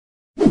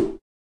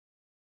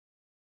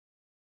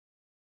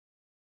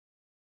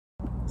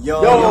Yo,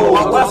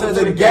 welcome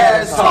to the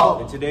Gas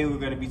Talk. And today we're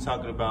going to be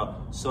talking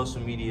about social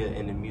media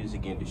and the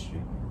music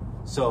industry.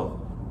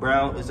 So,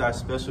 Brown is our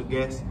special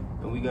guest,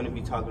 and we're going to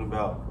be talking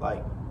about,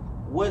 like,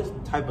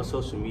 what type of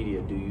social media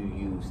do you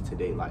use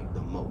today, like, the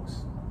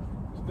most?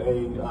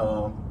 Today,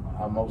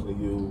 I mostly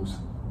use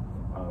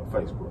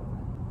Facebook.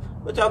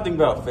 What y'all think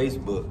about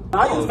Facebook?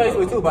 I use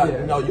Facebook too, but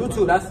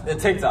YouTube,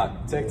 that's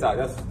TikTok. TikTok,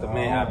 that's the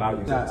main app I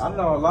use. I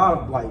know a lot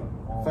of like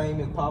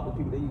famous popular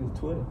people, they use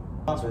Twitter.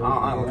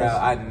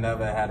 I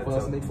never had a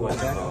Twitter.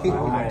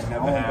 I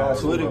never had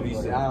Twitter.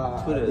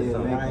 Twitter is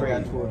something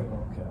crazy.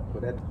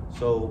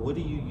 So, what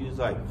do you use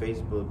like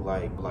Facebook,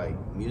 like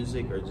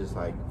music, or just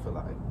like for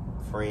like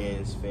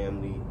friends,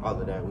 family, all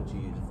of that? What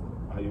you use it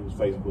for? I use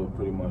Facebook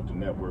pretty much to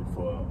network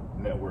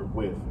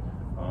with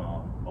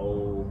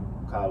old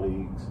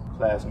colleagues,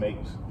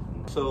 classmates.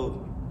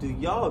 So, do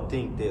y'all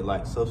think that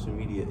like social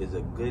media is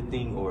a good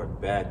thing or a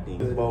bad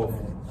thing? It's both.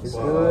 It's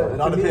good.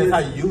 It all depends how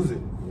you use it.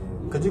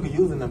 Because you can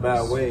use it in a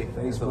bad way.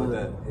 Facebook,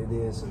 it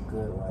is a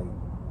good like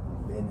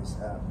business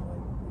app. Like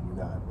if you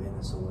got a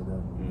business or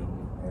whatever,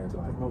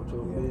 everybody promote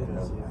your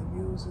business, like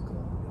musical,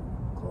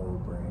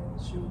 clothes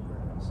brands, shoe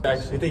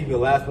brands. You think you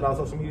can last without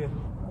social media?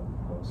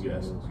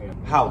 Yes.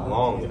 How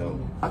long though?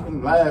 I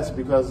can last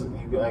because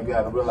you got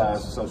to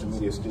realize social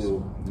media is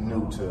still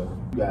new to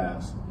you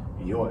guys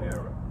in your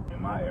era.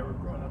 In my era,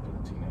 growing up as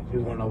a teenager.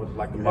 You want to know what,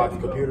 like, the box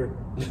computer?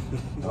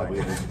 Like,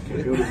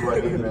 computers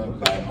weren't even,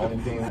 like, only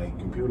thing, like,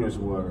 computers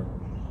were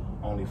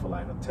only for,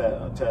 like, a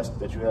test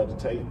that you had to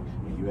take.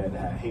 And you had to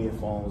have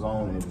headphones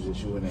on, and it was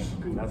just you and that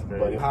computer. That's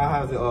great. How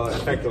has it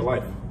affected your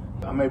life?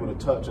 I'm able to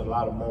touch a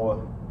lot of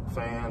more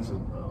fans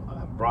and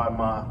broaden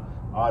my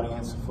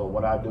audience for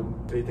what I do.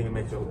 Do you think it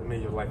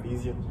made your life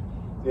easier?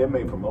 It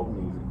may promote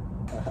me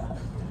easier.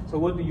 So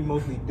what do you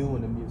mostly do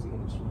in the music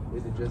industry?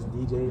 Is it just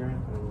DJ or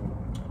anything?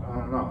 I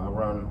don't know. I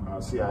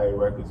run CIA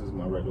Records is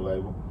my record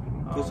label.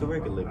 What's a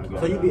record label?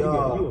 So you be you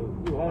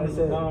own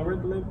a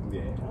record label?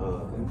 Yeah.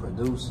 You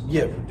produce.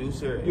 Yeah,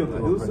 producer. You a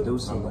producer?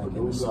 Producer, I'm a like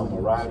producer. I'm a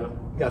writer.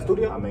 You got a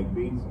studio? I make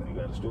beats. I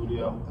got a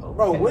studio.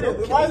 Bro,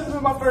 why is this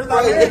my first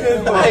time hearing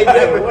this?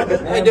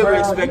 I never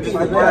expected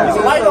Like,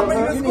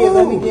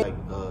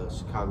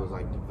 Chicago's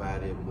like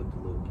divided with the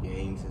little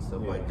gangs and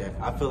stuff like that.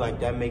 I feel like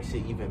that makes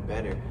it even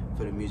better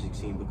for the music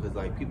scene because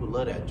like people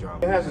love that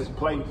drama. It has its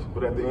place,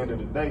 but at the end of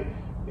the day,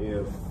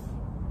 if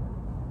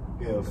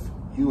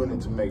you in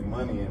it to make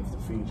money and to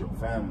feed your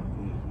family,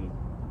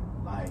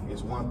 like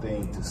it's one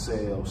thing to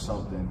sell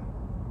something,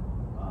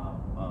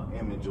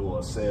 image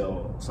or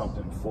sell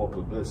something for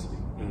publicity.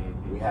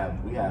 We have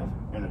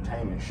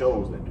entertainment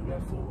shows that do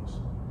that for us.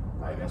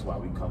 Like that's why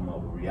we come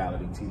up with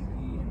reality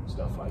TV and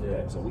stuff like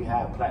that. So we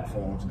have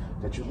platforms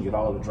that you can get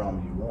all the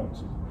drama you want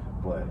to,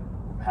 but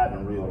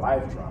having real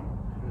life drama,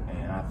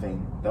 and I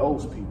think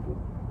those people,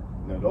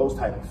 those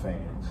type of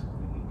fans,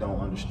 don't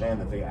understand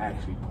that they're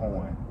actually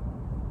pouring,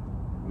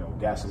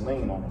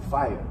 gasoline on the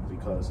fire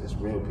because it's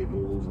real people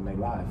losing their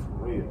life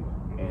for real.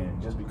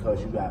 And just because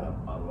you got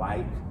a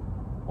like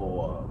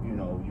or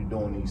you're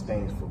doing these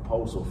things for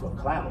posts or for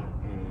clout,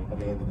 at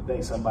the end of the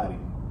day, somebody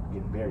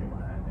getting buried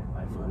behind it,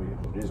 like for real.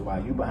 This is why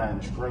you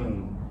behind the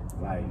screen,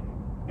 like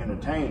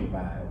entertained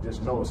by it.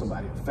 Just know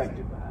somebody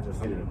affected by it.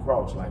 Just get it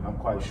across. Like I'm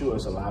quite sure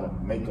it's a lot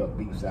of makeup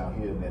beats out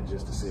here that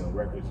just to sell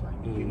records.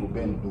 Like people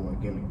been doing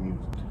gimmick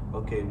music.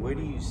 Okay, where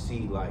do you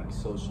see like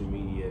social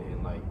media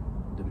and like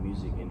the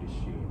music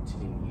industry in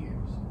 10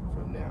 years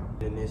from now?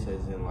 And this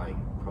as in like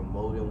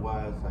promoting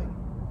wise, like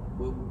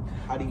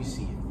how do you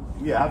see it?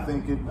 Yeah, I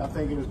think it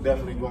is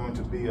definitely going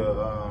to be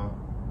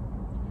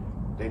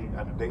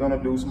they're going to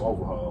do some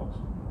overhauls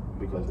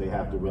because they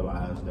have to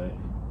realize that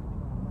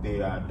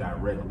they are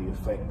directly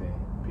affecting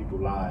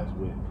people's lives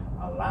with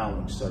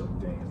allowing certain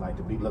things, like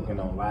to be looking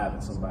on live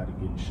and somebody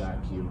getting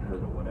shot, killed,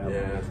 hurt, or whatever.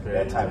 Yeah, that's crazy.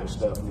 That type of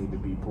stuff need to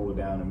be pulled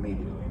down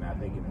immediately, and I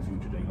think in the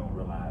future they're going to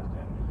realize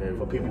that.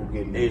 For people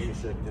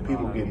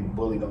getting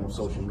bullied on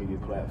social media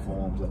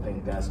platforms, I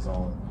think that's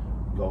going to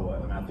go,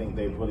 and I think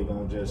they're really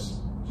going to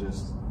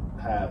just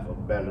have a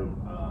better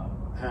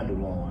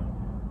handle on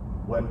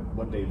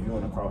what they're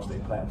viewing across their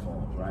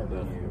platforms, right?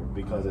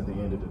 Because at the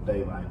end of the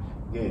day, like,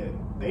 yeah,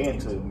 they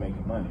into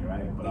making money,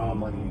 right? But all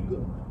money ain't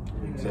good.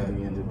 Exactly. At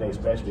the end of the day,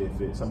 especially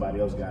if somebody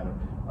else got to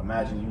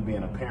imagine you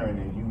being a parent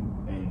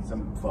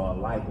and for a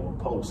like or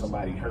a post,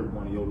 somebody hurt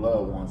one of your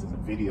loved ones in the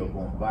video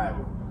going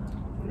viral.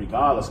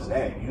 Regardless of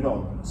that, you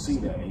don't want to see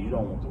that, and you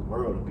don't want the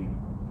world to be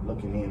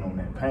looking in on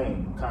that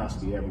pain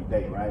constantly every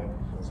day, right?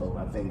 So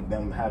I think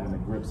them having the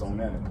grips on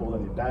that and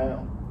pulling it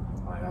down,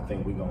 like I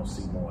think we're gonna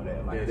see more of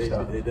that. Like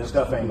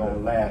stuff ain't gonna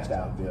last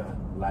out there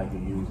like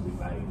it usually.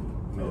 Like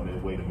they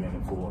wait a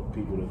minute for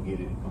people to get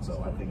it.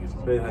 So I think it's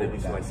gonna be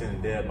like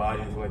sending dead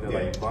bodies like that,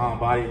 like Von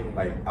body.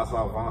 Like I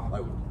saw Von.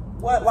 Like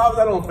what? Why was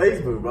that on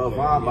Facebook, bro?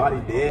 Von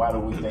body dead. Why do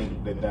we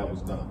think that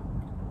was done?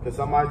 Because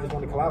somebody just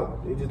wanted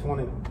clout. They just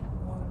wanted.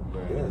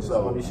 Yeah,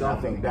 so I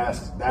think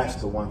that's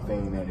the one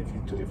thing that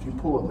if you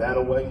pull that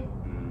away,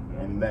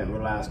 and that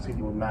realize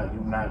people you're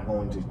not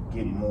going to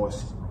get more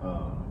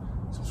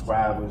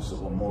subscribers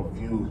or more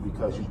views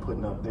because you're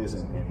putting up this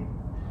and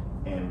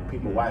and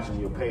people watching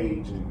your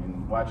page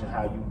and watching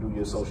how you do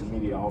your social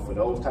media off of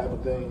those type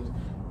of things,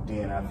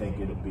 then I think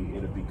it'll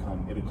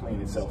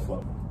clean itself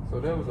up. So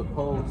there was a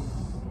post,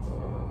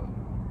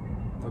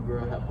 a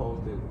girl had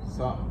posted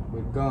something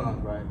with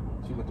guns, right?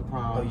 She went to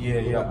prom. Oh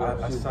yeah,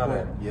 I saw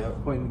that. Yeah.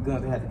 Pointing the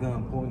gun, they had the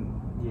gun pointing.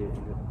 Yeah,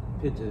 in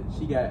the picture.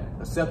 She got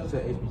accepted to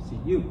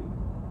HBCU.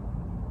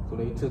 So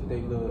they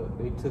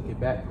took it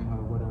back from her,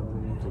 whatever.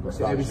 Took her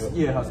scholarship.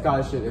 Yeah, her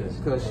scholarship,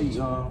 because she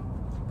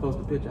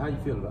posted a picture. How you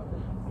feel about that?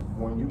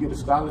 When you get a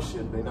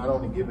scholarship, they're not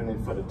only giving it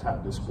for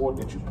the sport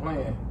that you're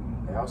playing,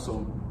 they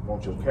also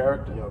want your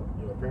character, your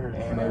appearance,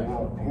 and they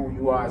want who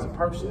you are as a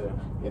person.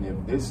 And if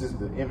this is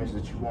the image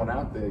that you want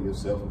out there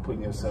yourself and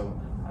putting yourself,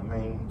 I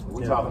mean,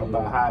 we're talking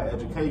about higher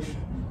education.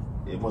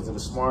 Was it a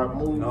smart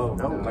move? No.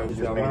 Like she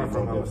got to learn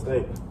from her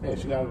mistake. Yeah,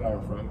 she got to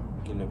learn from it.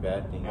 In a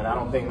bad thing. And I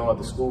don't think no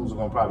other schools are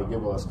gonna probably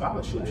give her a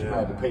scholarship. She might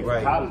have to pay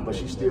for college, but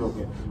she still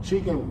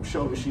can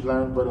show that she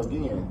learned. But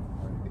again,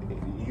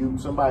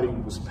 somebody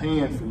was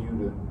paying for you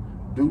to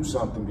do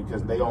something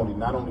because they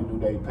not only do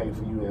they pay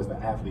for you as the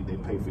athlete, they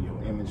pay for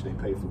your image, they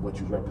pay for what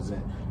you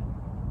represent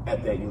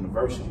at that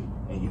university.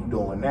 And you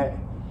doing that,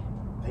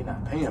 they're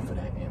not paying for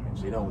that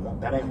image. They don't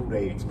want that. Ain't who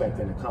they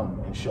expecting to come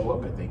and show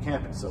up at their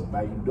campus. So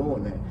by you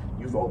doing that,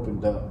 you've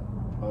opened up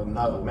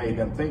made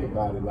them think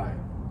about it like,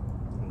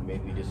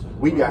 maybe this is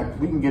we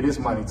can get this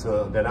money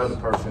to that other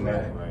person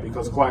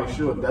because quite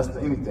sure if that's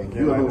anything.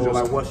 Yeah,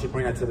 like what she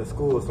bring that to the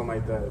school or something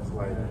like that. It's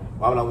like,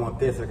 why would I want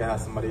this? I can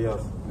have somebody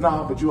else.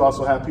 No, but you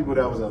also have people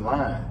that was in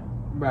line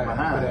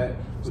behind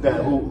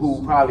that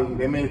who probably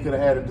they could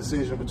have had a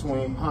decision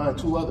between her and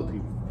two other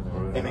people,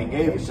 and they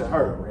gave it to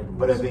her.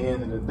 But at the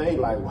end of the day,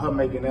 like her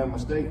making that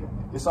mistake,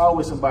 it's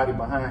always somebody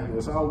behind you.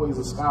 It's always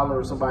a scholar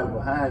or somebody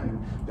behind you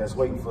that's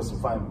waiting for some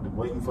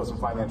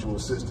financial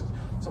assistance.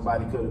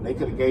 They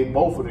could have gave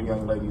both of the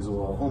young ladies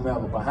or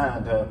whomever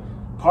behind her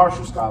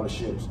partial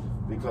scholarships,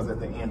 because at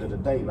the end of the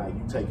day, like,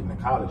 you taking to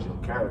college your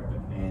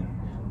character, and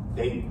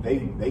they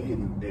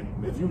can,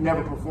 if you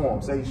never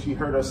perform, say she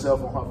hurt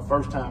herself on her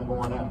first time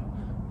going out,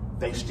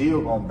 they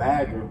still gonna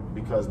bag her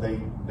because they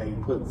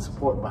put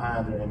support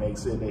behind her and they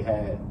said they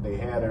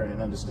had her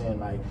and understand,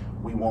 like,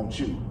 we want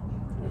you.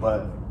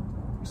 But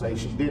say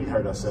she didn't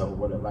hurt herself,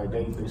 whatever, like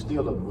they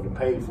still would have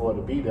paid for her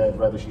to be there,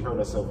 whether she hurt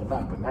herself or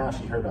not. But now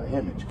she hurt her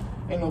image.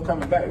 Ain't no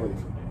coming back with it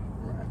from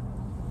there. Right.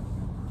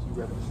 She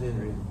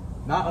represented,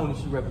 not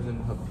only she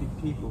represented her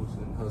peoples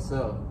and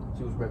herself,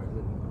 she was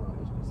representing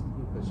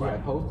HBCU, because she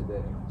had posted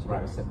that. She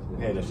got accepted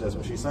that. Yeah, that's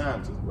what she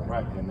signed to.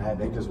 Right. And that,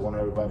 they just want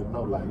everybody to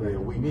know, like, yeah,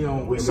 we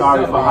we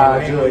sorry for our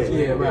judgment.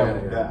 Yeah,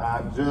 right. That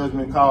our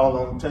judgment call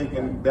on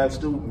taking that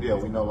student. Yeah,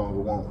 we no longer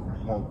want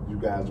you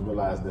guys to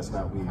realize that's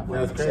not we.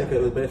 That's crazy because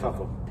it was based off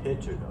a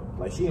picture though.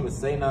 Like, she didn't even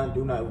say nothing,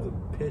 do nothing. It was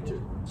a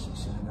picture.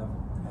 She shouldn't have.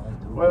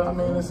 Well, I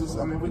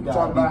mean, we can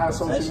talk about how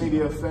social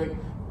media affect.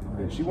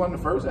 She wasn't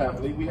the first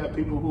athlete. We have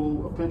people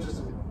who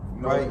pictures,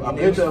 a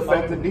picture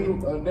affected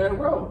their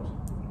roles.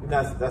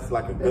 That's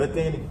like a good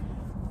thing.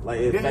 Like,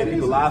 it affects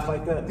people's lives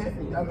like that.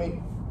 I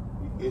mean,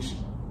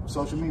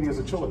 social media is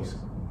a choice.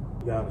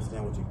 You gotta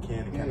understand what you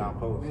can and cannot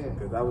post.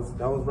 Because that was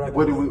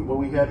reckless. What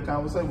we had the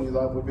conversation,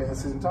 we've been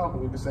sitting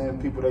talking. We've been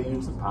saying people that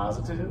use the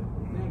positive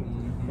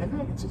and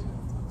negative.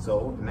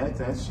 So in that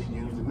sense, she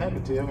used the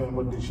negative, and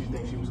what did she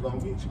think she was going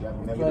to get? She got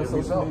a negative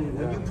result.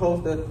 When you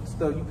post that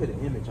stuff, you put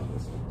an image on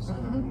this.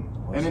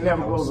 And it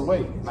never goes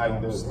away. Like, how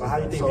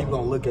do you think people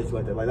gonna look at you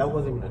like that? Like, that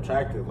wasn't even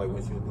attractive. Like,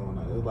 when she was doing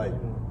that, it was like,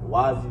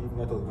 why is she even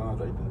got those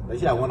guns right there? Like,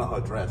 she had one on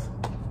her dress.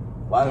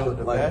 Why?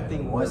 The bad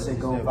thing once it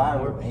go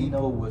viral,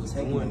 people was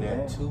doing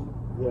that too.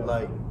 Yeah.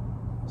 Like,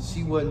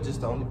 she wasn't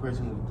just the only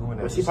person who was doing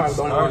that. But she probably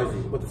going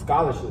on with the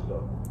scholarship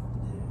though.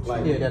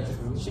 Like, yeah, that's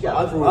true. She got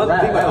other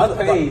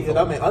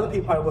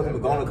people probably wasn't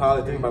even going to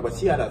college, but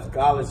she had a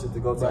scholarship to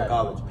go to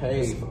college.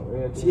 Paid.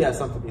 She had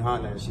something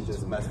behind that, and she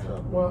just messed it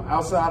up. Well,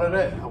 outside of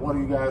that, what do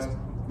you guys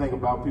think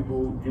about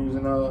people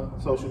using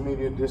social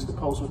media just to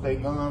post with their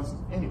guns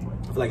anyway?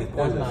 I feel like it's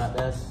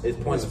pointless. It's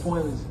pointless. It's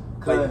pointless.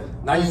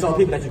 Like, now you saw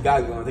people that you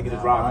got guns, they can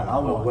just rock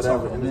or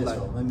whatever. And it's like,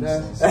 let me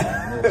say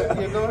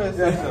something. Yeah, go ahead,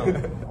 say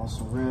something. On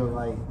some real,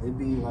 like, it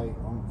be like,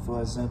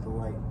 for example,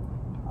 like,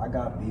 I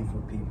got beef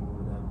with people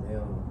that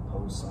they'll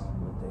post something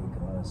with their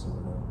guns or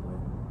whatever,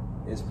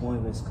 but it's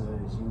pointless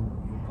because you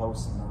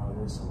posting all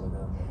this or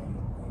whatever, ain't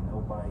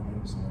nobody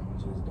using it.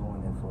 You're just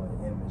doing it for an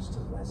image to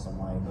let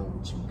somebody know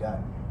what you got.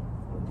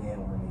 But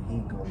then when the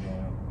heat go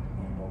down,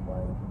 ain't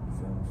nobody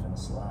finna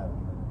slide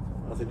with it.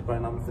 I said, you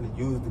probably not finna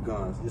use the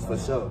guns just for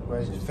show.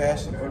 Right, it's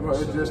fashion.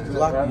 It's just to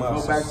go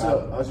back to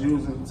us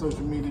using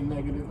social media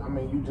negative. I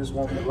mean, you just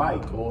want the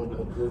like or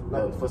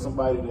for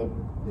somebody to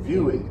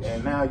view it,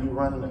 and now you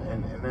running,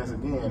 and that's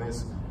again,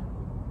 it's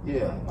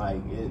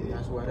like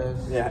that's what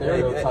that's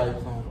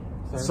stereotypes on.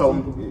 So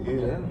it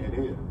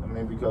is. I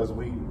mean, because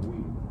we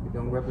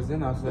don't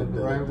represent ourselves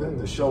the right way.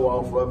 The show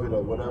off of it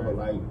or whatever,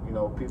 like, you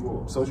know,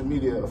 people, social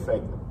media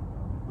affect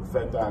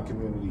our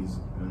communities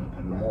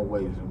in more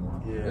ways than one.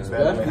 Yeah, It's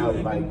better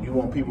than like you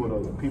want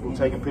people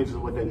taking pictures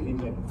of what they're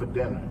eating for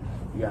dinner.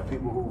 You got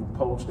people who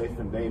post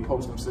they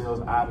post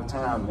themselves out of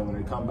town, and then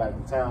when they come back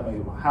to town,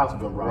 their house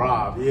been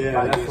robbed.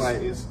 Yeah, like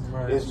that's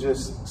it's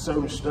just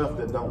certain stuff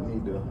that don't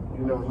need to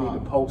need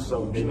to post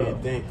certain they stuff.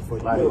 didn't think before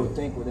you Like, do You it. don't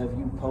think whatever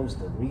you post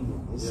or read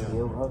it, it's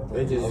still up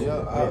there. They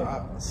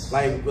just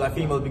like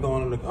females be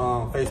going on the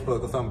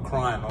Facebook or something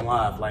crying on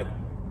live. Like,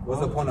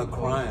 what's the point of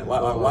crying?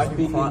 Why you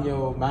speaking crying?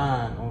 your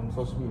mind on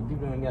social media?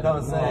 People don't got. You know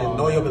what I'm saying?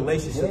 Know your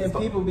relationship. Yeah,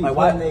 people be like,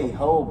 putting their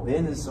whole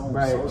business on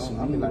Right. social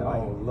I be media. like,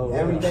 oh, Lord.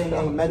 Everything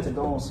ain't meant to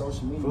go on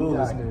social media. You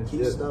gotta Foolishness, keep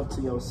yeah. stuff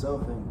to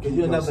yourself and Cause keep you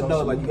your never know,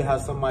 social like you media. can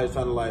have somebody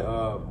trying to like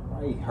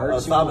hurt you,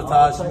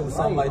 sabotage all you, type-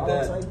 something right, like all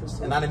that. type of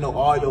stuff. And I didn't know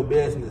all your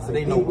business, so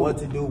they know what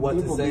to do, what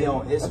to People say. be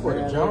on That's what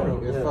the Instagram.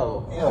 journal is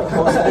for. Yeah, of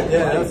course.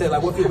 Yeah, I'm saying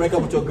like, what if you break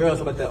up with your girl,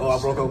 something like that? Oh, I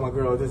broke up with my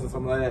girl, this or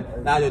something like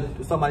that.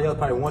 Now somebody else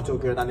probably wants your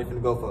girl, now they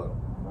finna go for her.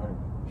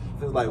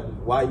 So it's like,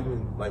 why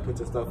even like put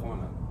your stuff on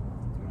her?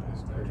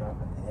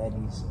 Dropping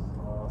Eddies and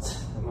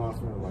balls. You know what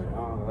I'm saying? Like, I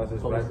don't know, that's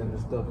just Posting the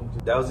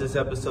stuff. That was this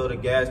episode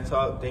of Gas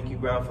Talk. Thank you,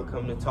 Brown, for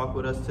coming to talk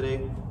with us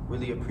today.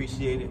 Really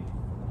appreciate it.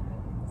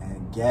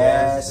 And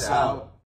gas out.